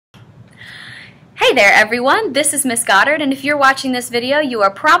Hey there everyone, this is Miss Goddard, and if you're watching this video, you are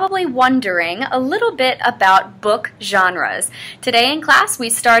probably wondering a little bit about book genres. Today in class we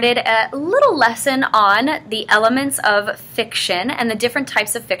started a little lesson on the elements of fiction and the different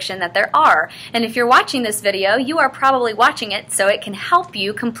types of fiction that there are. And if you're watching this video, you are probably watching it so it can help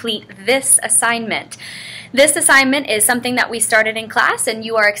you complete this assignment. This assignment is something that we started in class and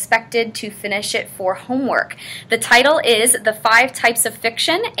you are expected to finish it for homework. The title is The 5 Types of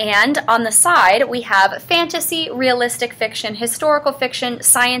Fiction, and on the side we have fantasy, realistic fiction, historical fiction,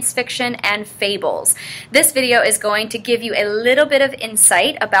 science fiction, and fables. This video is going to give you a little bit of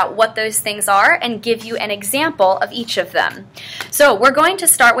insight about what those things are and give you an example of each of them. So we're going to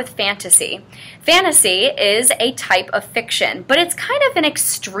start with fantasy. Fantasy is a type of fiction, but it's kind of an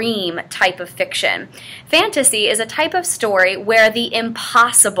extreme type of fiction. Fantasy is a type of story where the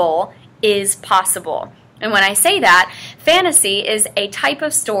impossible is possible. And when I say that, fantasy is a type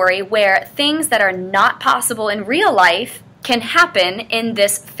of story where things that are not possible in real life can happen in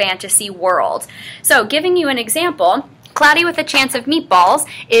this fantasy world. So, giving you an example, Cloudy with a Chance of Meatballs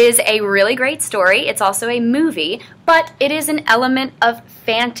is a really great story. It's also a movie, but it is an element of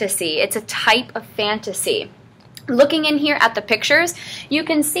fantasy. It's a type of fantasy. Looking in here at the pictures, you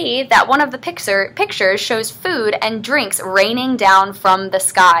can see that one of the pictures shows food and drinks raining down from the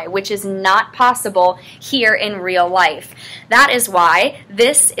sky, which is not possible here in real life. That is why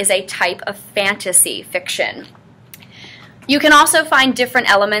this is a type of fantasy fiction. You can also find different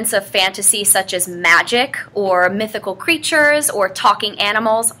elements of fantasy such as magic or mythical creatures or talking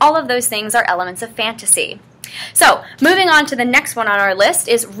animals. All of those things are elements of fantasy. So, moving on to the next one on our list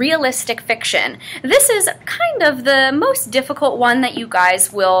is realistic fiction. This is kind of the most difficult one that you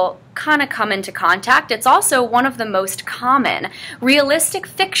guys will kind of come into contact. It's also one of the most common. Realistic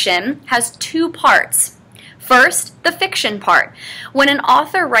fiction has 2 parts. First, the fiction part. When an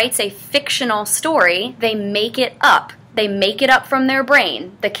author writes a fictional story, they make it up. They make it up from their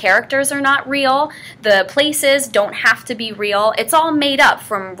brain. The characters are not real. The places don't have to be real. It's all made up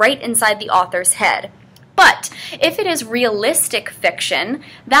from right inside the author's head. But if it is realistic fiction,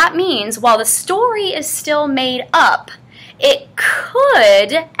 that means while the story is still made up, it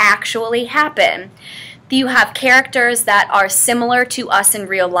could actually happen. You have characters that are similar to us in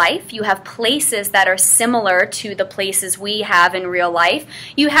real life. You have places that are similar to the places we have in real life.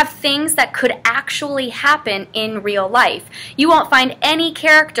 You have things that could actually happen in real life. You won't find any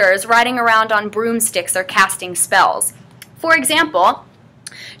characters riding around on broomsticks or casting spells. For example,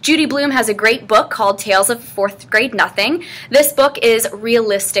 Judy Blume has a great book called Tales of Fourth Grade Nothing. This book is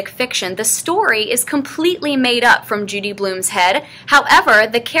realistic fiction. The story is completely made up from Judy Blume's head. However,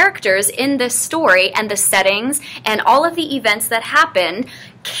 the characters in this story and the settings and all of the events that happen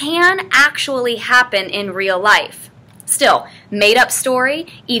can actually happen in real life. Still, made up story,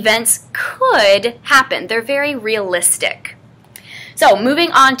 events could happen. They're very realistic. So,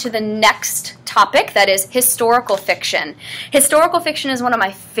 moving on to the next topic, that is historical fiction. Historical fiction is one of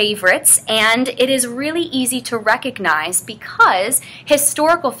my favorites, and it is really easy to recognize because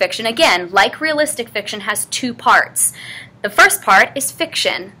historical fiction, again, like realistic fiction, has 2 parts. The first part is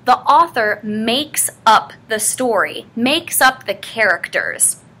fiction. The author makes up the story, makes up the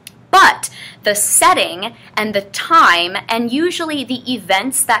characters. But the setting and the time, and usually the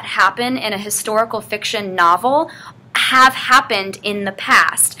events that happen in a historical fiction novel have happened in the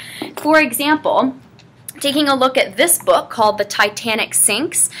past. For example, taking a look at this book called The Titanic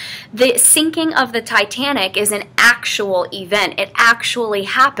Sinks, the sinking of the Titanic is an actual event. It actually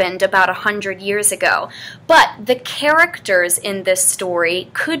happened about 100 years ago. But the characters in this story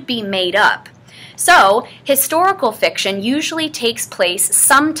could be made up. So, historical fiction usually takes place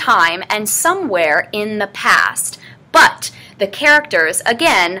sometime and somewhere in the past. But the characters,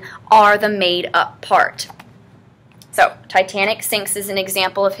 again, are the made-up part. So, Titanic Sinks is an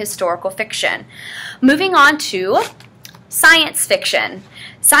example of historical fiction. Moving on to science fiction.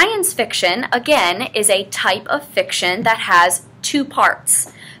 Science fiction, again, is a type of fiction that has 2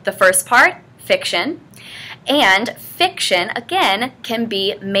 parts. The first part, fiction, and fiction, again, can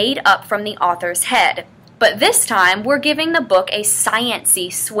be made up from the author's head. But this time, we're giving the book a science-y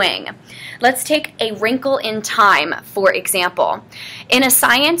swing. Let's take A Wrinkle in Time, for example. In a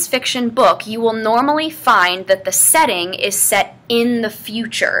science fiction book, you will normally find that the setting is set in the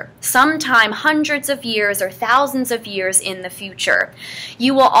future, sometime hundreds of years or thousands of years in the future.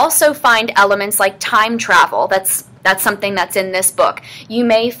 You will also find elements like time travel. That's something that's in this book. You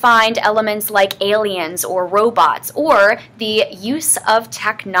may find elements like aliens or robots or the use of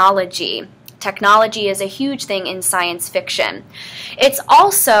technology. Technology is a huge thing in science fiction. It's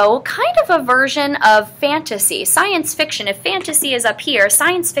also kind of a version of fantasy. Science fiction, if fantasy is up here,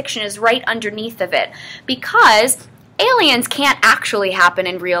 science fiction is right underneath of it, because aliens can't actually happen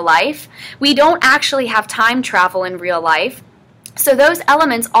in real life. We don't actually have time travel in real life. So those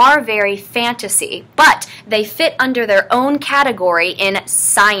elements are very fantasy, but they fit under their own category in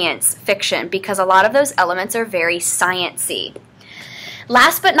science fiction because a lot of those elements are very science-y.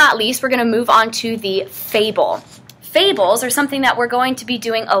 Last but not least, we're going to move on to the fable. Fables are something that we're going to be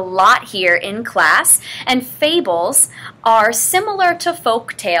doing a lot here in class, and fables are similar to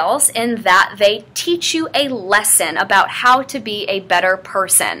folk tales in that they teach you a lesson about how to be a better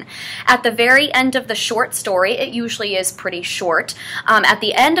person. At the very end of the short story, it usually is pretty short, at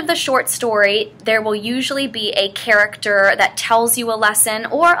the end of the short story there will usually be a character that tells you a lesson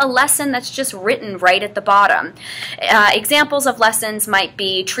or a lesson that's just written right at the bottom. Examples of lessons might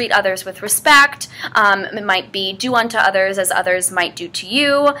be treat others with respect, it might be do unto others as others might do to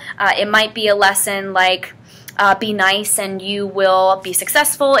you. It might be a lesson like be nice and you will be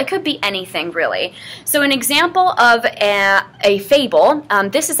successful. It could be anything really. So an example of a fable,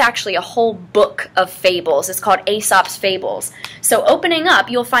 this is actually a whole book of fables. It's called Aesop's Fables. So opening up,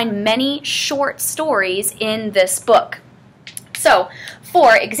 you'll find many short stories in this book. So,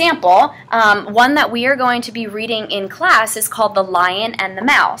 for example, one that we are going to be reading in class is called The Lion and the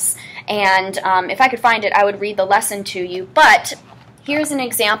Mouse. And if I could find it, I would read the lesson to you. But here's an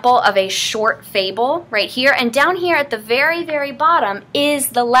example of a short fable right here. And down here at the very, very bottom is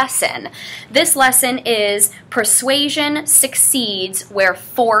the lesson. This lesson is persuasion succeeds where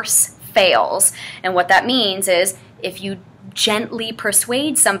force fails. And what that means is if you gently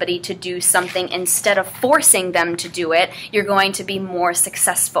persuade somebody to do something instead of forcing them to do it, you're going to be more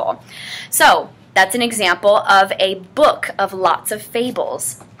successful. So that's an example of a book of lots of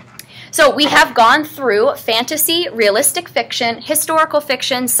fables. So we have gone through fantasy, realistic fiction, historical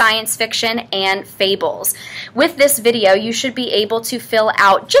fiction, science fiction, and fables. With this video, you should be able to fill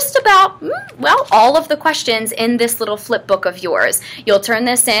out just about, well, all of the questions in this little flip book of yours. You'll turn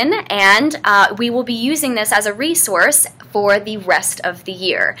this in, and we will be using this as a resource for the rest of the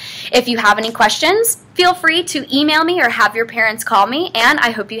year. If you have any questions, feel free to email me or have your parents call me, and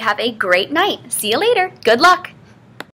I hope you have a great night. See you later. Good luck.